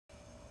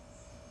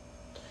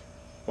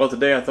Well,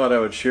 today I thought I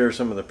would share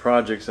some of the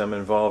projects I'm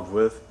involved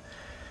with.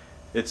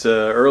 It's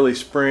early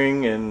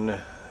spring, and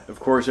of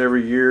course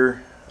every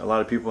year a lot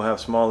of people have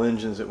small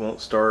engines that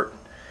won't start.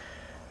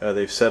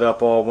 They've set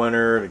up all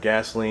winter, the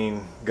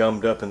gasoline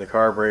gummed up in the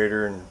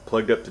carburetor and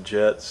plugged up the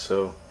jets,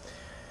 so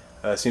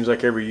it seems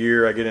like every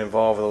year I get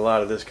involved with a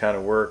lot of this kind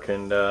of work,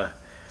 and a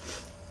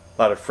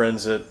lot of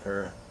friends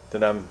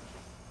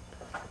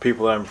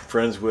people that I'm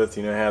friends with,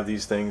 have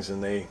these things,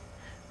 and they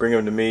bring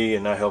them to me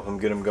and I help them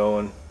get them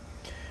going.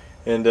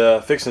 And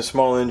fixing a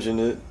small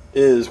engine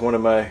is one of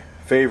my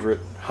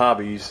favorite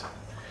hobbies.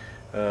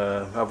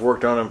 I've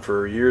worked on them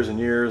for years and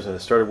years. I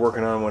started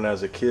working on them when I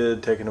was a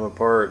kid, taking them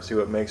apart, see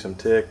what makes them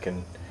tick,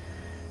 and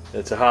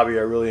it's a hobby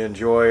I really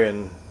enjoy,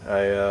 and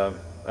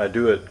I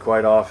do it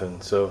quite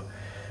often. So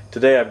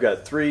today I've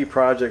got 3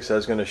 projects I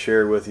was going to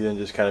share with you and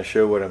just kind of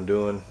show what I'm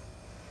doing.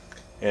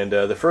 And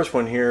the first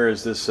one here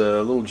is this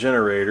little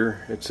generator.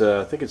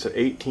 I think it's an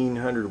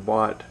 1800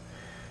 watt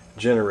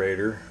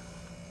generator.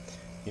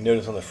 You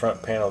notice on the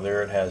front panel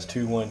there it has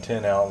 2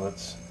 110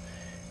 outlets,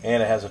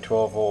 and it has a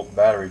 12 volt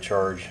battery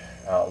charge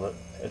outlet.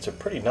 It's a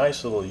pretty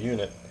nice little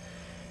unit.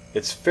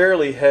 It's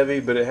fairly heavy,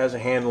 but it has a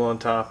handle on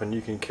top and you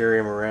can carry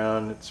them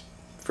around. It's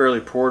fairly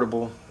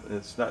portable.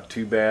 It's not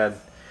too bad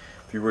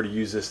if you were to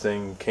use this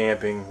thing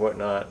camping,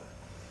 whatnot.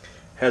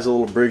 Has a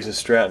little Briggs &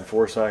 Stratton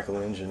 4-cycle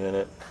engine in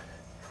it.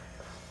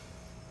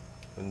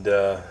 And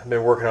I've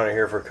been working on it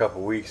here for a couple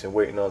weeks and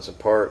waiting on some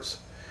parts.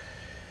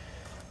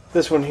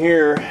 This one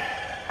here,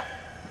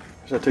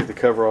 so I took the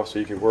cover off so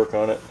you could work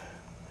on it.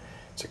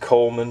 It's a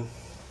Coleman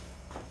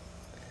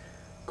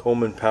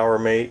Power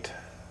Mate.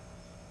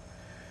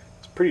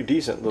 It's a pretty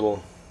decent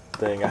little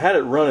thing. I had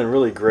it running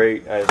really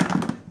great. I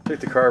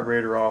took the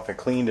carburetor off and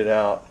cleaned it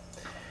out.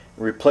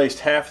 Replaced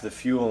half of the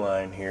fuel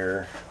line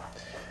here,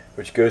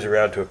 which goes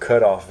around to a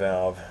cutoff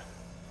valve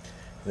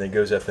and then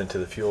goes up into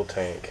the fuel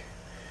tank.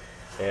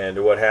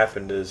 And what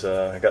happened is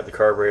I got the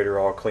carburetor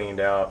all cleaned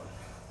out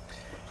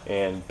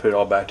and put it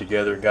all back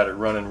together, got it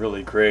running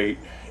really great,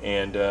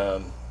 and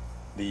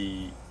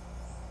the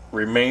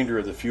remainder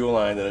of the fuel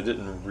line that I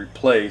didn't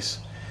replace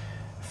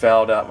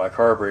fouled out my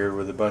carburetor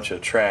with a bunch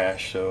of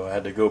trash, so I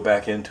had to go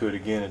back into it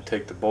again and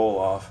take the bowl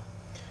off.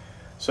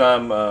 So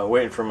I'm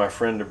waiting for my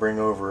friend to bring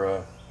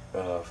over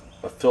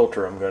a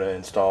filter I'm going to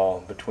install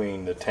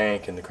between the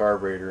tank and the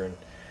carburetor,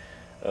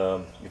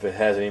 and if it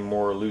has any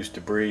more loose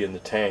debris in the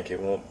tank, it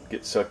won't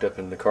get sucked up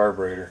into the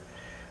carburetor.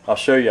 I'll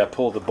show you. I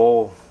pulled the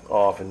bowl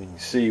off and you can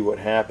see what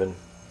happened.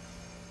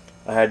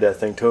 I had that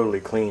thing totally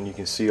clean. You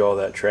can see all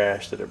that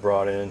trash that it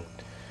brought in,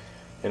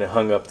 and it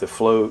hung up the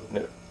float and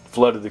it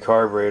flooded the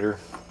carburetor,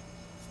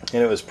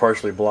 and it was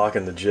partially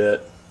blocking the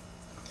jet.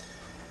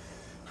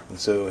 And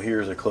so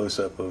here's a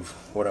close-up of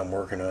what I'm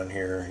working on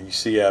here. You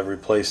see I've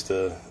replaced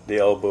the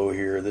elbow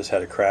here. This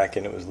had a crack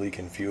and it was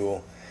leaking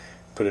fuel.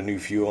 Put a new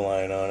fuel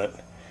line on it,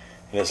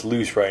 and it's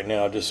loose right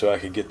now just so I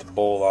could get the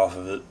bowl off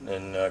of it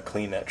and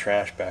clean that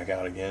trash back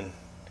out again.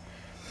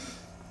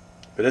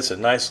 But it's a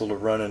nice little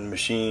running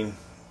machine,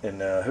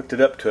 and hooked it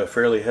up to a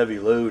fairly heavy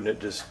load, and it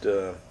just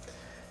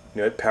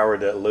it powered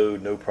that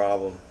load no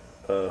problem.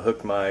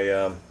 Hooked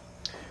my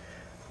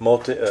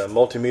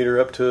multimeter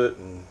up to it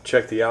and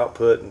checked the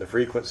output and the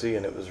frequency,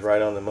 and it was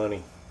right on the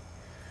money.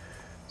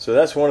 So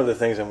that's one of the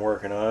things I'm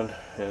working on,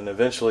 and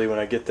eventually when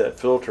I get that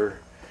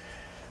filter,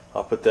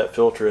 I'll put that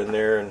filter in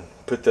there and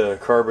put the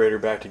carburetor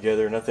back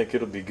together, and I think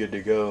it'll be good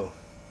to go.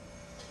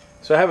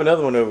 So I have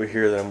another one over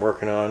here that I'm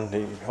working on.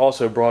 He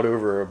also brought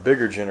over a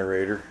bigger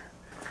generator.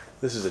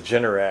 This is a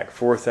Generac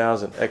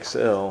 4000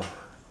 XL.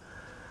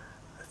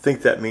 I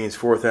think that means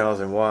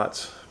 4,000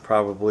 watts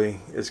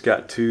probably. It's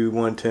got 2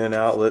 110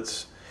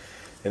 outlets,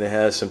 and it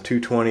has some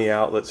 220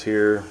 outlets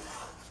here.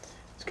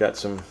 It's got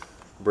some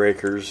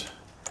breakers,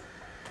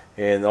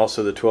 and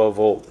also the 12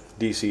 volt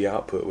DC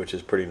output, which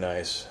is pretty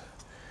nice.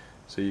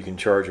 So you can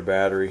charge a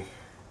battery.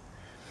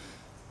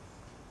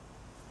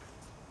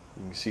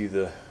 You can see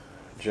the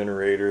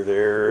generator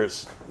there.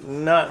 It's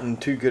not in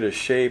too good a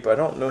shape. I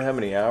don't know how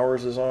many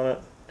hours is on it,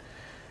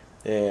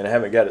 and I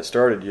haven't got it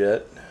started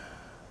yet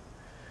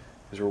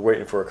because we're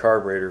waiting for a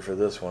carburetor for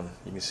this one.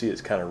 You can see it's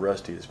kind of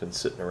rusty. It's been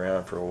sitting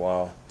around for a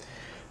while.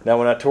 Now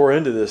when I tore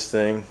into this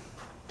thing,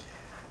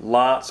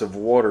 lots of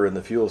water in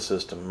the fuel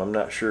system. I'm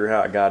not sure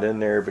how it got in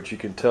there, but you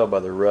can tell by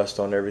the rust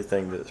on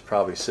everything that it's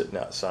probably sitting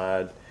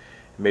outside,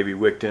 maybe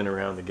wicked in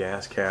around the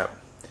gas cap.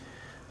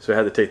 So I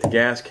had to take the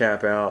gas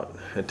cap out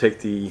and take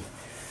the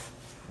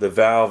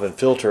valve and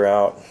filter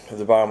out at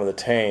the bottom of the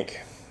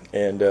tank,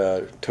 and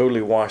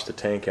totally washed the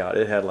tank out.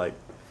 It had like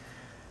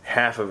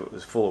half of it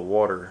was full of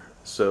water,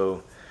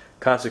 so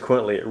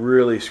consequently it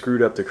really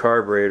screwed up the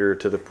carburetor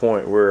to the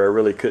point where I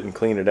really couldn't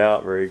clean it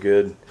out very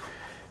good.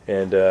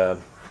 And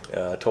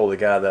I told the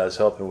guy that I was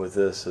helping with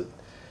this that it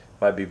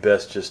might be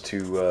best just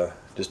to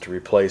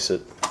replace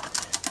it.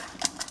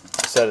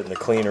 Set it in the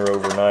cleaner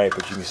overnight,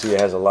 but you can see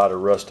it has a lot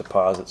of rust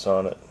deposits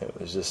on it. It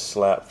was just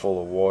slap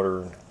full of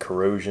water and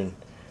corrosion.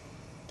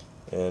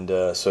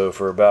 And so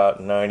for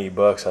about 90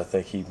 bucks I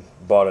think he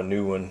bought a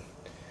new one,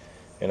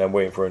 and I'm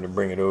waiting for him to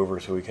bring it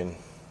over so we can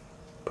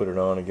put it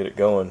on and get it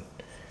going.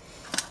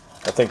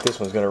 I think this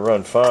one's going to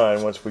run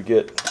fine once we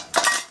get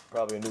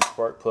probably a new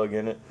spark plug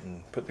in it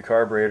and put the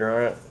carburetor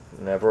on it.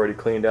 And I've already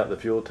cleaned out the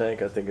fuel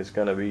tank. I think it's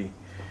going to be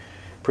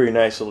a pretty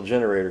nice little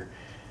generator.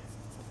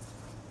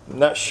 I'm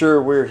not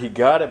sure where he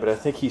got it, but I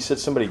think he said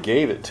somebody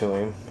gave it to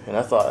him, and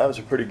I thought that was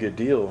a pretty good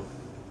deal.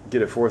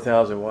 Get a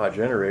 4,000 watt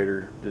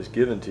generator just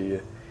given to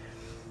you.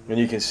 And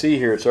you can see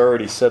here it's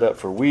already set up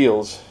for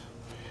wheels.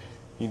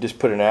 You just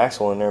put an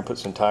axle in there and put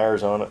some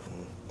tires on it.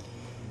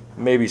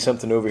 Maybe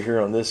something over here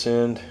on this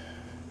end.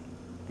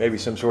 Maybe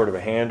some sort of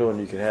a handle, and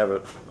you can have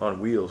it on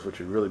wheels, which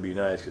would really be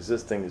nice because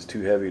this thing is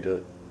too heavy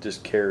to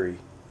just carry.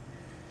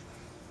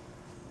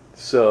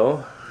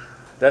 So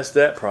that's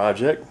that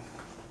project.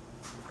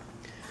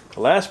 The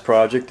last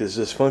project is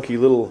this funky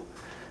little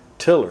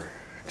tiller.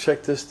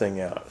 Check this thing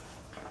out.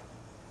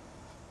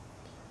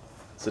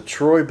 It's a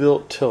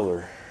Troy-built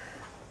tiller.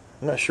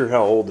 I'm not sure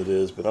how old it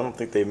is, but I don't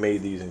think they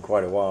made these in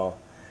quite a while.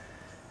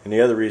 And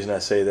the other reason I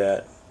say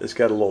that, it's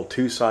got a little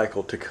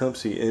 2-cycle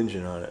Tecumseh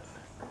engine on it.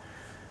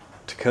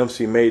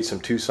 Tecumseh made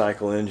some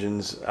 2-cycle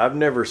engines. I've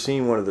never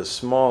seen one of the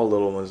small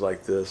little ones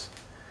like this.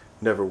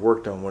 Never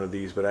worked on one of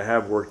these, but I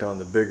have worked on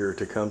the bigger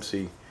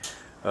Tecumseh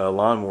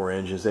lawnmower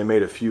engines. They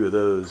made a few of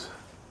those.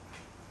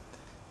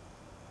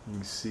 You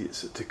can see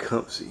it's a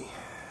Tecumseh.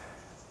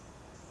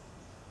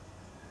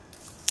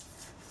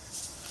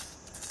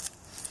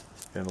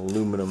 Got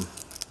aluminum,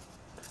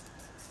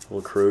 a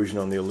little corrosion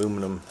on the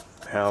aluminum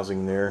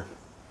housing there.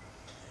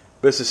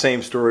 But it's the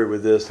same story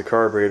with this. The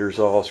carburetor's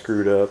all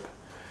screwed up,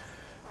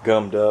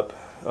 gummed up.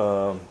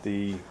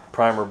 The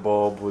primer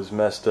bulb was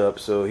messed up,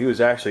 so he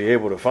was actually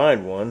able to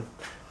find one,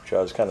 which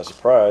I was kind of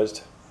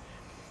surprised.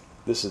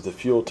 This is the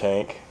fuel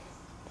tank.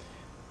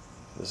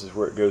 This is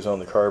where it goes on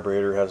the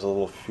carburetor. It has a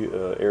little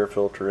air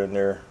filter in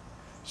there.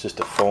 It's just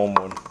a foam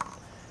one.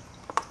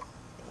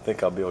 I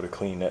think I'll be able to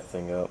clean that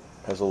thing up.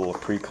 Has a little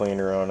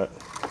pre-cleaner on it.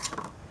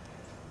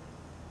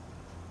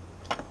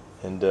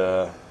 And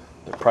the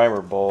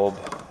primer bulb,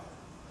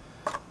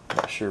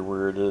 not sure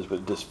where it is, but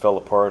it just fell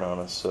apart on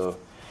us. So,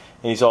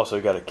 and he's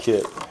also got a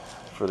kit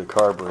for the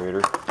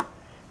carburetor.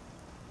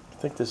 I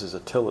think this is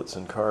a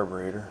Tillotson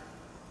carburetor.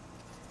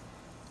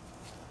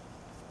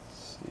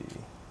 Let's see.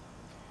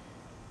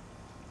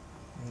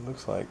 It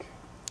looks like,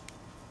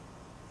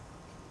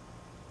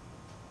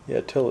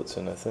 yeah,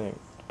 Tillotson, I think.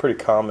 Pretty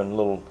common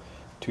little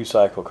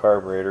 2-cycle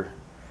carburetor.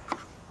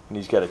 And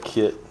he's got a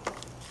kit.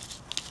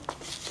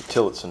 It's a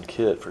Tillotson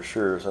kit for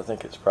sure, so I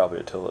think it's probably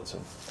a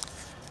Tillotson.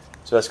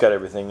 So that's got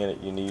everything in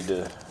it you need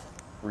to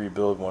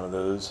rebuild one of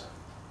those.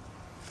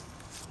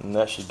 And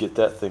that should get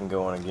that thing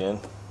going again.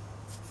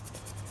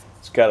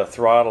 It's got a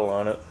throttle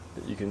on it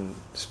that you can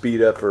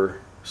speed up or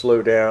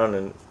slow down,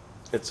 and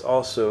it's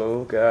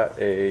also got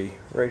a,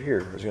 right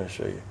here, I was going to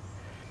show you.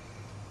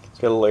 It's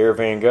got a little air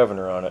vane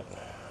governor on it.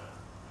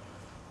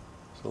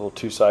 It's a little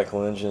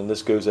 2-cycle engine.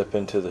 This goes up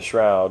into the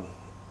shroud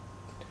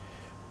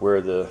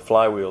where the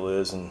flywheel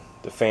is, and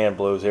the fan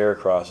blows air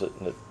across it,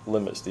 and it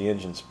limits the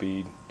engine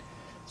speed.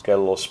 It's got a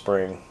little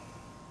spring.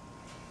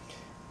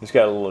 It's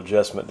got a little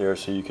adjustment there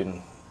so you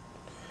can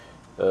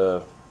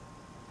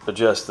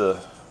adjust the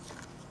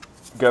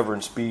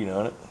govern speed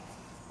on it.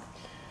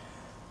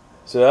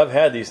 So I've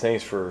had these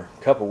things for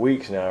a couple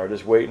weeks now. We're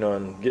just waiting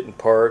on getting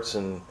parts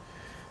and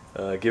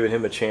giving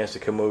him a chance to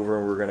come over,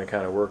 and we're going to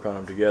kind of work on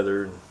them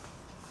together and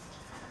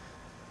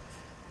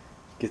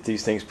get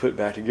these things put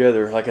back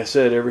together. Like I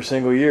said, every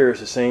single year it's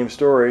the same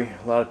story.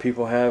 A lot of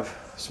people have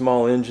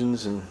small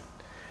engines and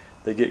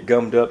they get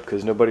gummed up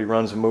because nobody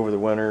runs them over the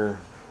winter,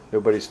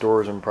 nobody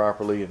stores them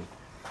properly, and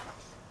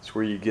it's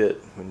where you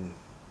get when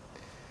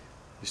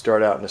you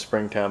start out in the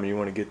springtime and you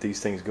want to get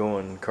these things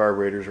going.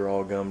 Carburetors are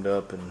all gummed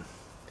up and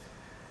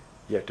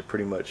you have to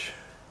pretty much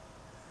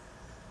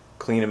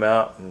clean them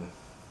out and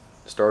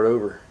start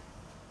over.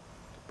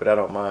 But I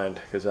don't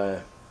mind because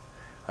I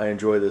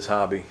enjoy this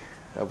hobby.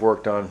 I've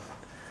worked on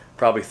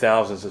probably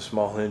thousands of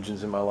small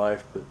engines in my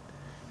life. But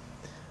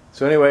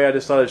so anyway, I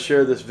just thought I'd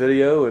share this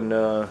video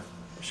and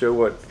show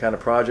what kind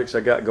of projects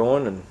I got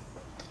going, and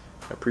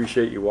I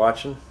appreciate you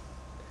watching,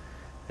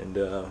 and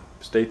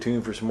stay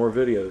tuned for some more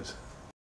videos.